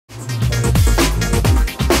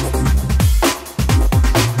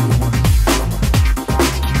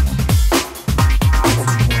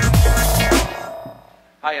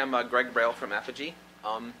Greg Brail from Apigee.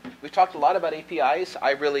 We've talked a lot about APIs.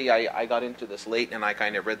 I got into this late and I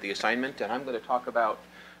kind of read the assignment, and I'm going to talk about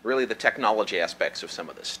really the technology aspects of some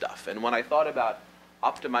of this stuff. And when I thought about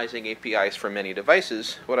optimizing APIs for many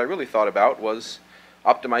devices, what I really thought about was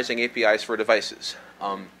optimizing APIs for devices.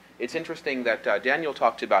 It's interesting that Daniel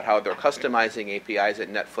talked about how they're customizing APIs at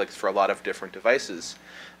Netflix for a lot of different devices.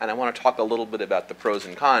 And I want to talk a little bit about the pros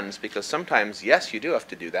and cons, because sometimes, yes, you do have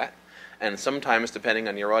to do that. And sometimes, depending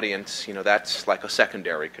on your audience, that's like a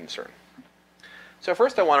secondary concern. So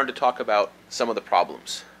first I wanted to talk about some of the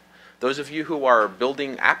problems. Those of you who are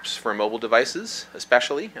building apps for mobile devices,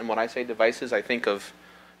 especially, and when I say devices, I think of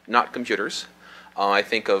not computers. I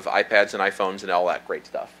think of iPads and iPhones and all that great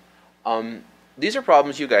stuff. These are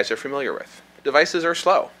problems you guys are familiar with. Devices are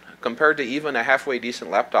slow. Compared to even a halfway decent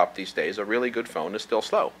laptop these days, a really good phone is still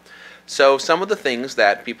slow. So some of the things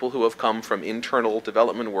that people who have come from internal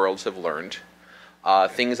development worlds have learned,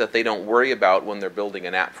 things that they don't worry about when they're building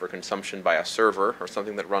an app for consumption by a server or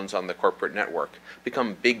something that runs on the corporate network,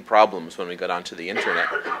 become big problems when we get onto the internet,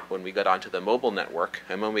 when we get onto the mobile network,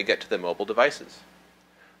 and when we get to the mobile devices,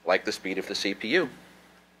 like the speed of the CPU.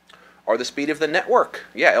 Or the speed of the network.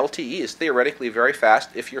 Yeah, LTE is theoretically very fast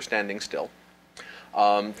if you're standing still.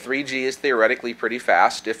 3G is theoretically pretty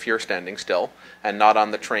fast if you're standing still and not on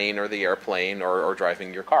the train or the airplane or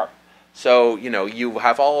driving your car. So, you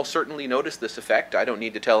have all certainly noticed this effect. I don't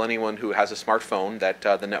need to tell anyone who has a smartphone that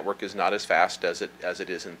the network is not as fast as it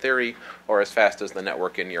is in theory, or as fast as the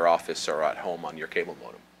network in your office or at home on your cable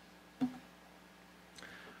modem.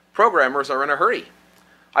 Programmers are in a hurry.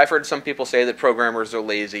 I've heard some people say that programmers are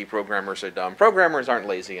lazy, programmers are dumb. Programmers aren't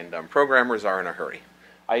lazy and dumb. Programmers are in a hurry.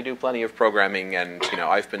 I do plenty of programming, and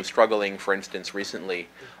I've been struggling, for instance, recently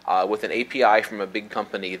with an API from a big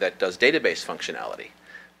company that does database functionality.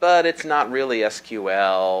 But it's not really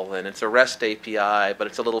SQL, and it's a REST API, but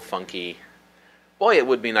it's a little funky. Boy, it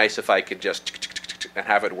would be nice if I could just and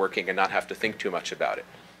have it working and not have to think too much about it.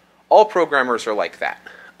 All programmers are like that.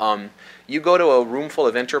 You go to a room full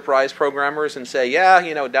of enterprise programmers and say, yeah,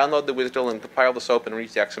 download the WSDL and compile the SOAP and read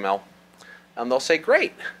the XML. And they'll say,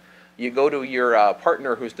 great. You go to your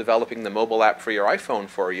partner who's developing the mobile app for your iPhone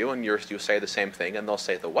for you, and you say the same thing, and they'll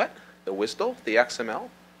say, the what? The WSDL? The XML?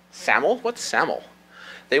 SAML? What's SAML?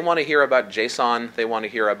 They want to hear about JSON. They want to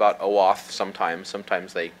hear about OAuth sometimes.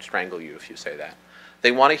 Sometimes they strangle you if you say that.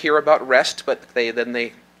 They want to hear about REST, but then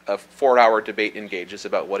a 4-hour debate engages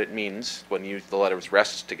about what it means when you use the letters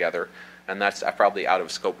REST together, and that's probably out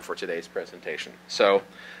of scope for today's presentation. So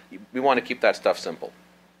we want to keep that stuff simple.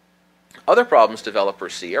 Other problems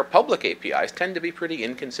developers see are public APIs tend to be pretty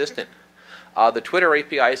inconsistent. The Twitter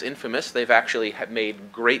API is infamous. They've actually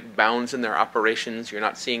made great bounds in their operations. You're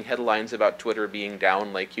not seeing headlines about Twitter being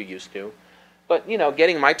down like you used to. But,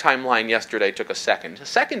 getting my timeline yesterday took a second. A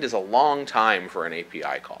second is a long time for an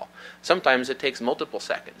API call. Sometimes it takes multiple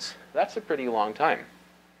seconds. That's a pretty long time.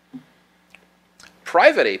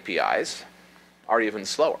 Private APIs are even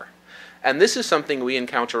slower. And this is something we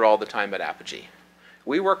encounter all the time at Apigee.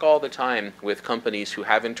 We work all the time with companies who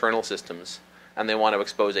have internal systems and they want to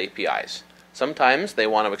expose APIs. Sometimes they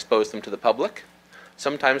want to expose them to the public.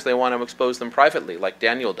 Sometimes they want to expose them privately, like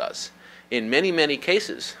Daniel does. In many, many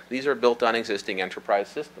cases, these are built on existing enterprise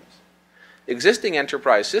systems. Existing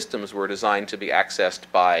enterprise systems were designed to be accessed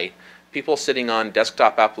by people sitting on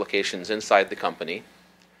desktop applications inside the company,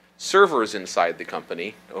 servers inside the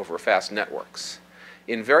company over fast networks.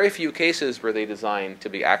 In very few cases were they designed to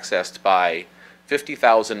be accessed by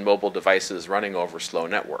 50,000 mobile devices running over slow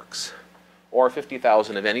networks, or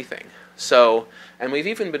 50,000 of anything. So, and we've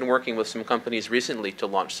even been working with some companies recently to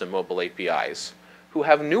launch some mobile APIs who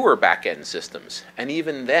have newer back-end systems. And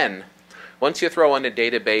even then, once you throw in a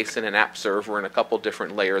database and an app server and a couple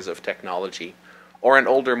different layers of technology, or in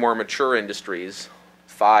older, more mature industries,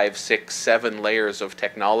 5, 6, 7 layers of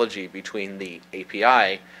technology between the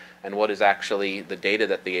API and what is actually the data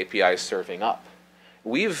that the API is serving up.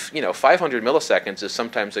 500 milliseconds is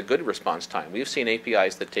sometimes a good response time. We've seen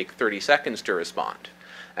APIs that take 30 seconds to respond.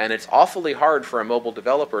 And it's awfully hard for a mobile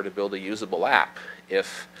developer to build a usable app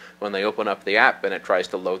if, when they open up the app and it tries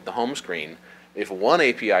to load the home screen, if one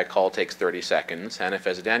API call takes 30 seconds, and if,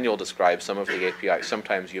 as Daniel described, some of the APIs,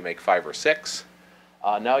 sometimes you make 5 or 6,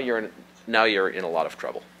 now you're in a lot of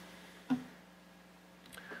trouble.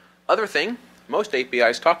 Other thing, most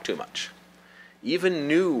APIs talk too much. Even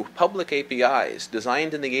new public APIs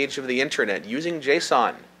designed in the age of the internet using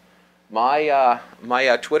JSON.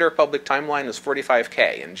 My Twitter public timeline is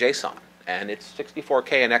 45K in JSON, and it's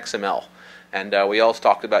 64K in XML. And we all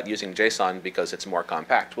talked about using JSON because it's more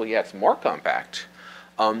compact. Well, yeah, it's more compact.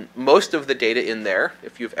 Most of the data in there,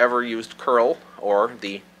 if you've ever used curl or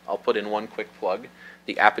the I'll put in one quick plug,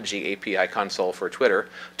 the Apigee API console for Twitter,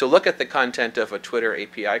 to look at the content of a Twitter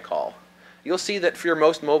API call, you'll see that for your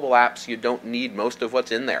most mobile apps, you don't need most of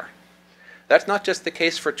what's in there. That's not just the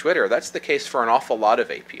case for Twitter, that's the case for an awful lot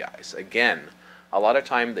of APIs. Again, a lot of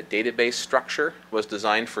time the database structure was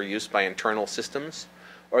designed for use by internal systems,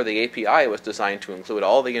 or the API was designed to include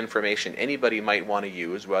all the information anybody might want to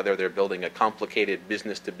use, whether they're building a complicated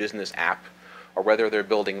business-to-business app, or whether they're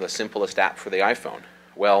building the simplest app for the iPhone.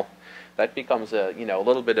 Well, that becomes a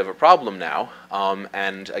little bit of a problem now,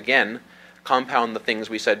 and again, compound the things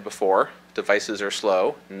we said before. Devices are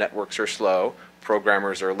slow, networks are slow,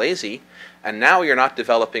 programmers are lazy, and now you're not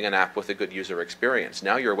developing an app with a good user experience.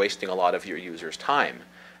 Now you're wasting a lot of your users' time,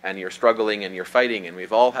 and you're struggling and you're fighting, and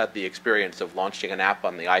we've all had the experience of launching an app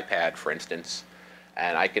on the iPad, for instance,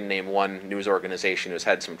 and I can name one news organization who's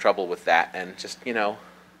had some trouble with that, and just,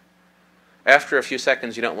 after a few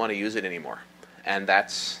seconds you don't want to use it anymore. And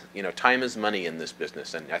that's, time is money in this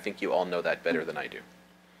business, and I think you all know that better than I do.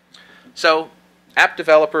 So, app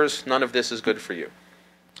developers, none of this is good for you.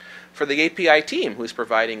 For the API team who's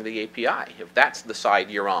providing the API, if that's the side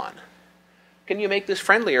you're on, can you make this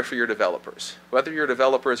friendlier for your developers? Whether your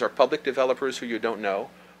developers are public developers who you don't know,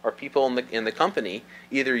 or people in the company,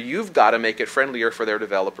 either you've got to make it friendlier for their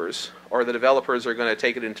developers, or the developers are going to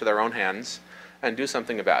take it into their own hands and do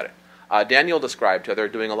something about it. Daniel described how they're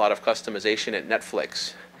doing a lot of customization at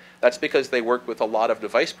Netflix. That's because they work with a lot of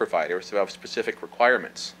device providers who have specific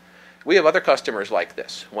requirements. We have other customers like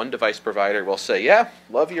this. One device provider will say, yeah,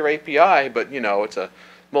 love your API, but it's a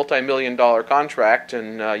multi-million-dollar contract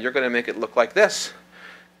and you're going to make it look like this.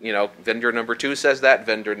 Vendor number 2 says that,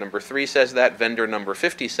 vendor number 3 says that, vendor number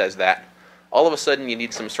 50 says that. All of a sudden you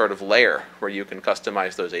need some sort of layer where you can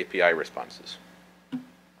customize those API responses.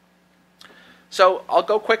 So I'll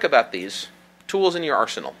go quick about these. Tools in your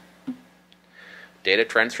arsenal. Data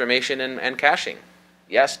transformation and caching.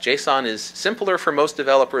 Yes, JSON is simpler for most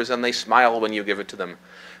developers and they smile when you give it to them.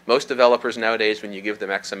 Most developers nowadays, when you give them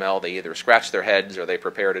XML, they either scratch their heads or they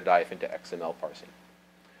prepare to dive into XML parsing.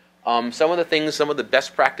 Some of the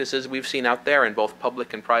best practices we've seen out there in both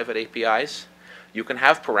public and private APIs, you can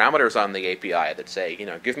have parameters on the API that say,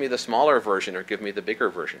 give me the smaller version or give me the bigger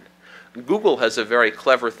version. Google has a very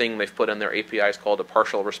clever thing they've put in their APIs called a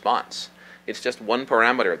partial response. It's just one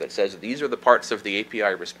parameter that says these are the parts of the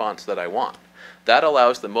API response that I want. That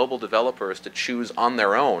allows the mobile developers to choose on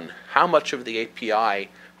their own how much of the API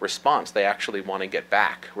response they actually want to get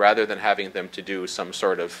back, rather than having them to do some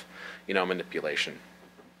sort of manipulation.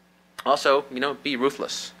 Also, be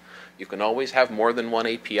ruthless. You can always have more than one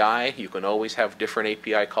API. You can always have different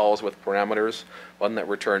API calls with parameters, one that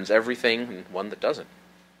returns everything and one that doesn't.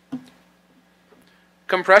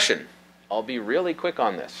 Compression. I'll be really quick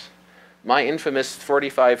on this. My infamous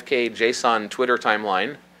 45K JSON Twitter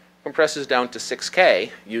timeline compresses down to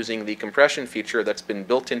 6K using the compression feature that's been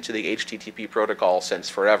built into the HTTP protocol since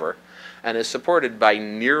forever and is supported by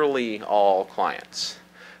nearly all clients.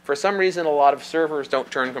 For some reason, a lot of servers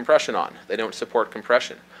don't turn compression on. They don't support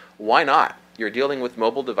compression. Why not? You're dealing with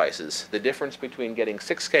mobile devices. The difference between getting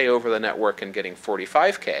 6K over the network and getting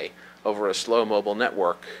 45K over a slow mobile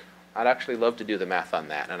network, I'd actually love to do the math on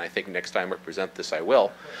that, and I think next time I present this I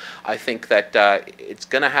will. I think that it's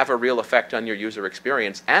going to have a real effect on your user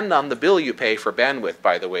experience and on the bill you pay for bandwidth,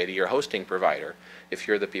 by the way, to your hosting provider if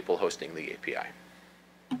you're the people hosting the API.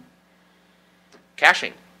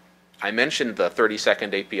 Caching. I mentioned the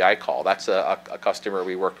 30-second API call. That's a customer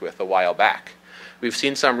we worked with a while back. We've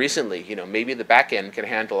seen some recently. Maybe the back end can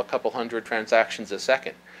handle a couple hundred transactions a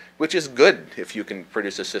second, which is good if you can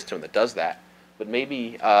produce a system that does that. But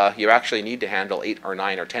maybe you actually need to handle 8 or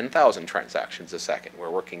 9 or 10,000 transactions a second. We're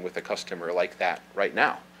working with a customer like that right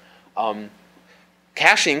now.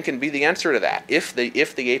 Caching can be the answer to that. If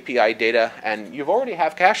the API data, and you already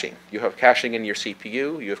have caching. You have caching in your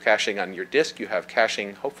CPU, you have caching on your disk, you have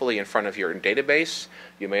caching hopefully in front of your database,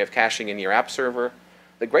 you may have caching in your app server.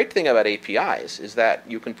 The great thing about APIs is that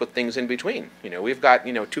you can put things in between. We've got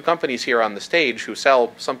 2 companies here on the stage who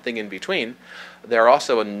sell something in between. There are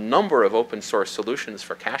also a number of open source solutions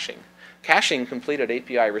for caching. Caching completed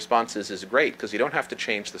API responses is great because you don't have to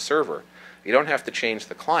change the server. You don't have to change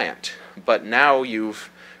the client. But now you've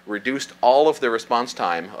reduced all of the response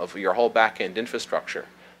time of your whole back-end infrastructure.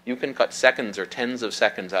 You can cut seconds or tens of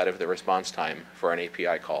seconds out of the response time for an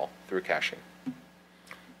API call through caching.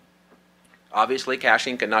 Obviously,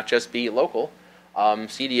 caching can not just be local.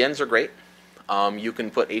 CDNs are great. You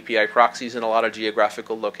can put API proxies in a lot of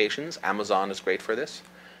geographical locations. Amazon is great for this.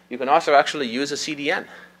 You can also actually use a CDN.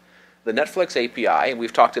 the Netflix API, and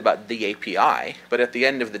we've talked about the API, but at the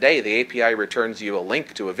end of the day, the API returns you a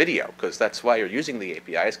link to a video, because that's why you're using the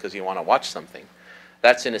APIs, because you want to watch something.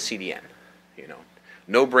 That's in a CDN. You know,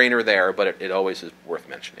 no brainer there, but it always is worth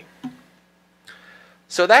mentioning.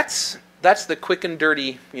 So that's the quick and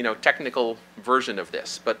dirty, you know, technical version of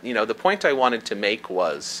this. But you know, the point I wanted to make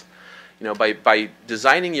was, you know, by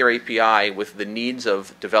designing your API with the needs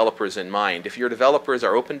of developers in mind, if your developers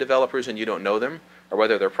are open developers and you don't know them, or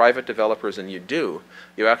whether they're private developers and you do,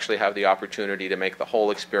 you actually have the opportunity to make the whole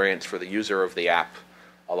experience for the user of the app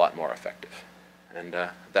a lot more effective. And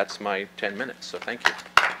that's my 10 minutes, so thank you.